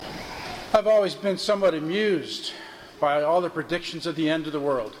I've always been somewhat amused by all the predictions of the end of the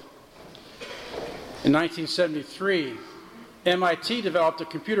world. In 1973, MIT developed a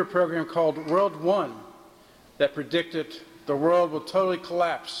computer program called World 1 that predicted the world will totally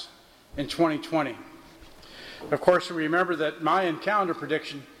collapse in 2020. Of course, we remember that Mayan calendar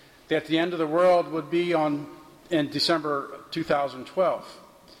prediction that the end of the world would be in December 2012.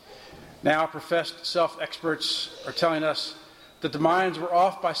 Now, professed self-experts are telling us that the Mayans were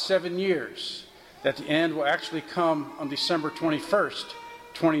off by 7 years, that the end will actually come on December 21st,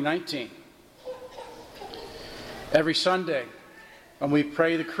 2019. Every Sunday, when we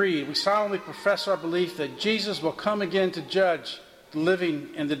pray the Creed, we solemnly profess our belief that Jesus will come again to judge the living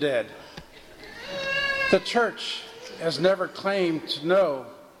and the dead. The Church has never claimed to know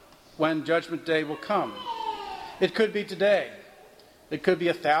when Judgment Day will come. It could be today. It could be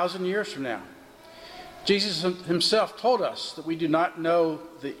 1,000 years from now. Jesus himself told us that we do not know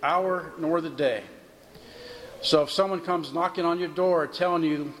the hour nor the day. So if someone comes knocking on your door telling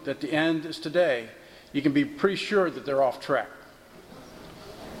you that the end is today, you can be pretty sure that they're off track.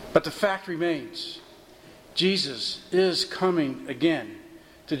 But the fact remains, Jesus is coming again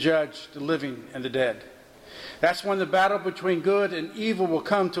to judge the living and the dead. That's when the battle between good and evil will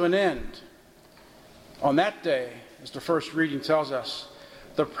come to an end. On that day, as the first reading tells us,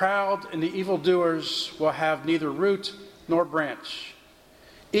 the proud and the evildoers will have neither root nor branch.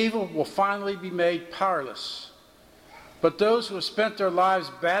 Evil will finally be made powerless. But those who have spent their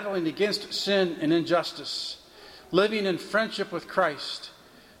lives battling against sin and injustice, living in friendship with Christ,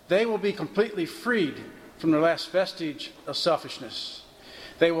 they will be completely freed from their last vestige of selfishness.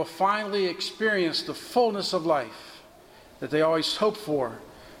 They will finally experience the fullness of life that they always hoped for,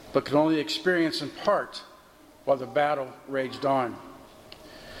 but could only experience in part while the battle raged on.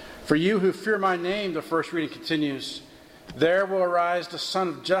 For you who fear my name, the first reading continues, there will arise the Sun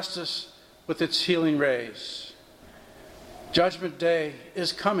of Justice with its healing rays. Judgment Day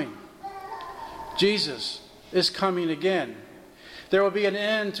is coming. Jesus is coming again. There will be an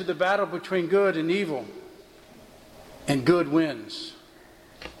end to the battle between good and evil, and good wins.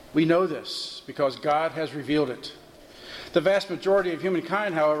 We know this because God has revealed it. The vast majority of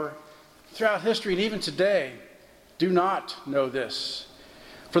humankind, however, throughout history and even today, do not know this.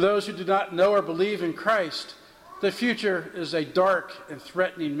 For those who do not know or believe in Christ, the future is a dark and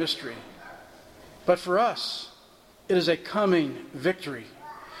threatening mystery. But for us, it is a coming victory.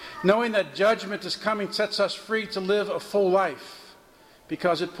 Knowing that judgment is coming sets us free to live a full life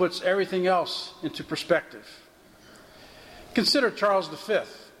because it puts everything else into perspective. Consider Charles V,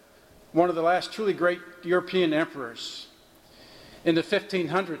 one of the last truly great European emperors. In the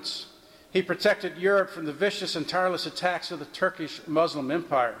 1500s, he protected Europe from the vicious and tireless attacks of the Turkish Muslim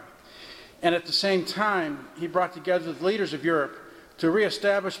Empire. And at the same time, he brought together the leaders of Europe to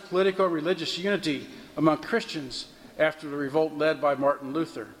reestablish political and religious unity among Christians after the revolt led by Martin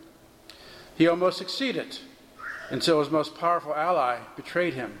Luther. He almost succeeded until his most powerful ally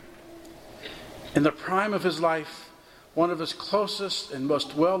betrayed him. In the prime of his life, one of his closest and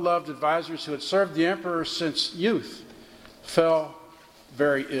most well-loved advisors who had served the emperor since youth fell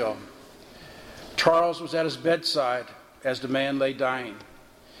very ill. Charles was at his bedside as the man lay dying.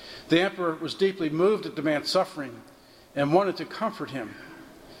 The emperor was deeply moved at the man's suffering and wanted to comfort him.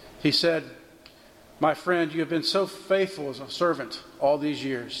 He said, "My friend, you have been so faithful as a servant all these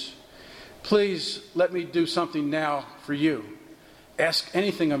years. Please let me do something now for you. Ask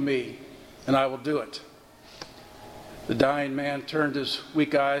anything of me, and I will do it." The dying man turned his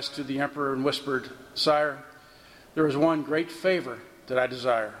weak eyes to the emperor and whispered, "Sire, there is one great favor that I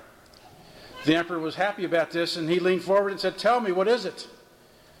desire." The emperor was happy about this, and he leaned forward and said, "Tell me, what is it?"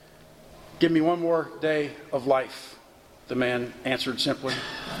 "Give me one more day of life," the man answered simply.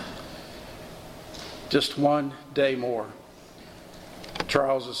 "Just one day more."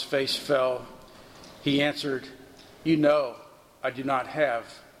 Charles's face fell. He answered, "You know I do not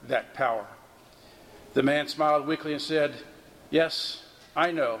have that power." The man smiled weakly and said, "Yes, I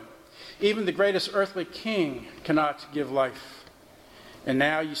know. Even the greatest earthly king cannot give life. And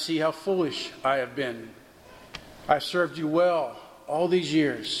now you see how foolish I have been. I've served you well all these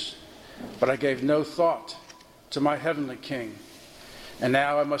years, but I gave no thought to my heavenly King. And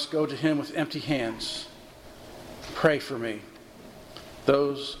now I must go to him with empty hands. Pray for me."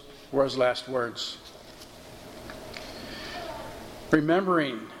 Those were his last words.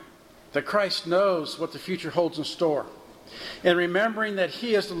 Remembering that Christ knows what the future holds in store, and remembering that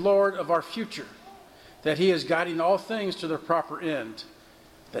he is the Lord of our future, that he is guiding all things to their proper end,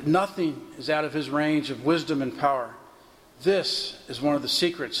 that nothing is out of his range of wisdom and power. This is one of the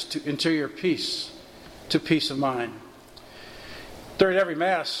secrets to interior peace, to peace of mind. During every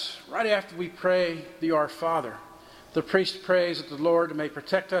Mass, right after we pray the Our Father, the priest prays that the Lord may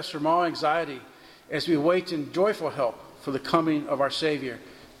protect us from all anxiety as we wait in joyful hope for the coming of our Savior,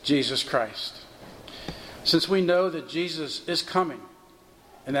 Jesus Christ. Since we know that Jesus is coming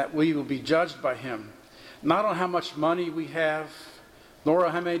and that we will be judged by him, not on how much money we have, nor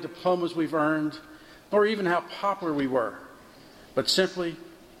on how many diplomas we've earned, nor even how popular we were, but simply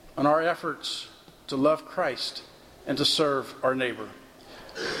on our efforts to love Christ and to serve our neighbor.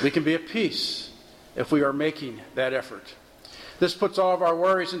 We can be at peace if we are making that effort. This puts all of our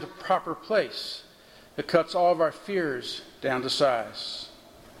worries into proper place. It cuts all of our fears down to size.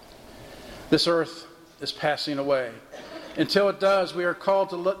 This earth is passing away. Until it does, we are called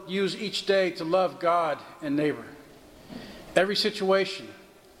to use each day to love God and neighbor. Every situation,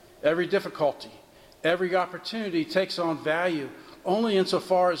 every difficulty, every opportunity takes on value only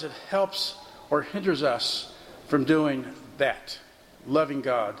insofar as it helps or hinders us from doing that, loving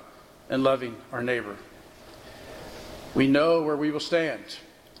God and loving our neighbor. We know where we will stand,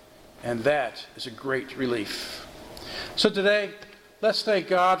 and that is a great relief. So today, let's thank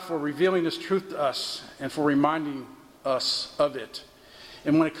God for revealing this truth to us and for reminding us of it.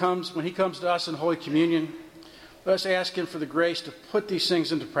 And when he comes to us in Holy Communion, let's ask him for the grace to put these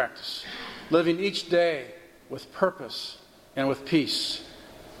things into practice, living each day with purpose and with peace,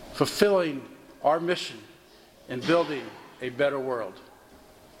 fulfilling our mission in building a better world.